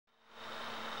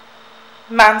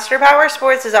Monster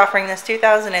Powersports is offering this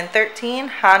 2013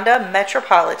 Honda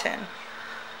Metropolitan.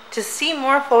 To see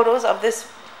more photos of this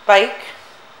bike,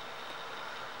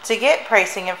 to get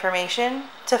pricing information,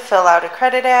 to fill out a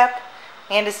credit app,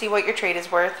 and to see what your trade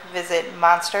is worth, visit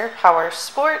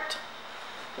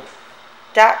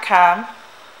monsterpowersport.com.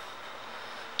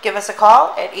 Give us a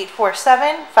call at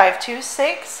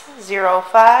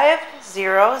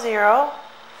 847-526-0500,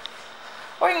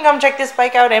 or you can come check this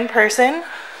bike out in person.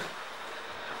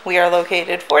 We are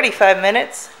located 45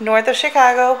 minutes north of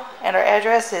Chicago, and our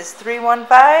address is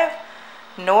 315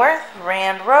 North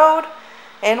Rand Road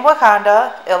in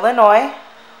Wauconda, Illinois.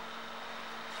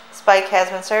 This bike has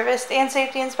been serviced and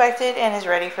safety inspected and is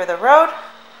ready for the road.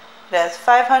 It has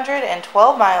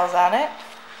 512 miles on it.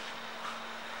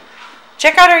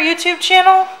 Check out our YouTube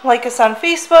channel, like us on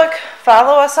Facebook,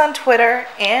 follow us on Twitter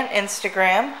and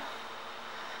Instagram.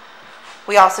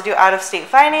 We also do out-of-state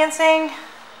financing,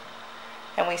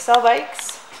 and we sell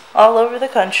bikes all over the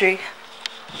country.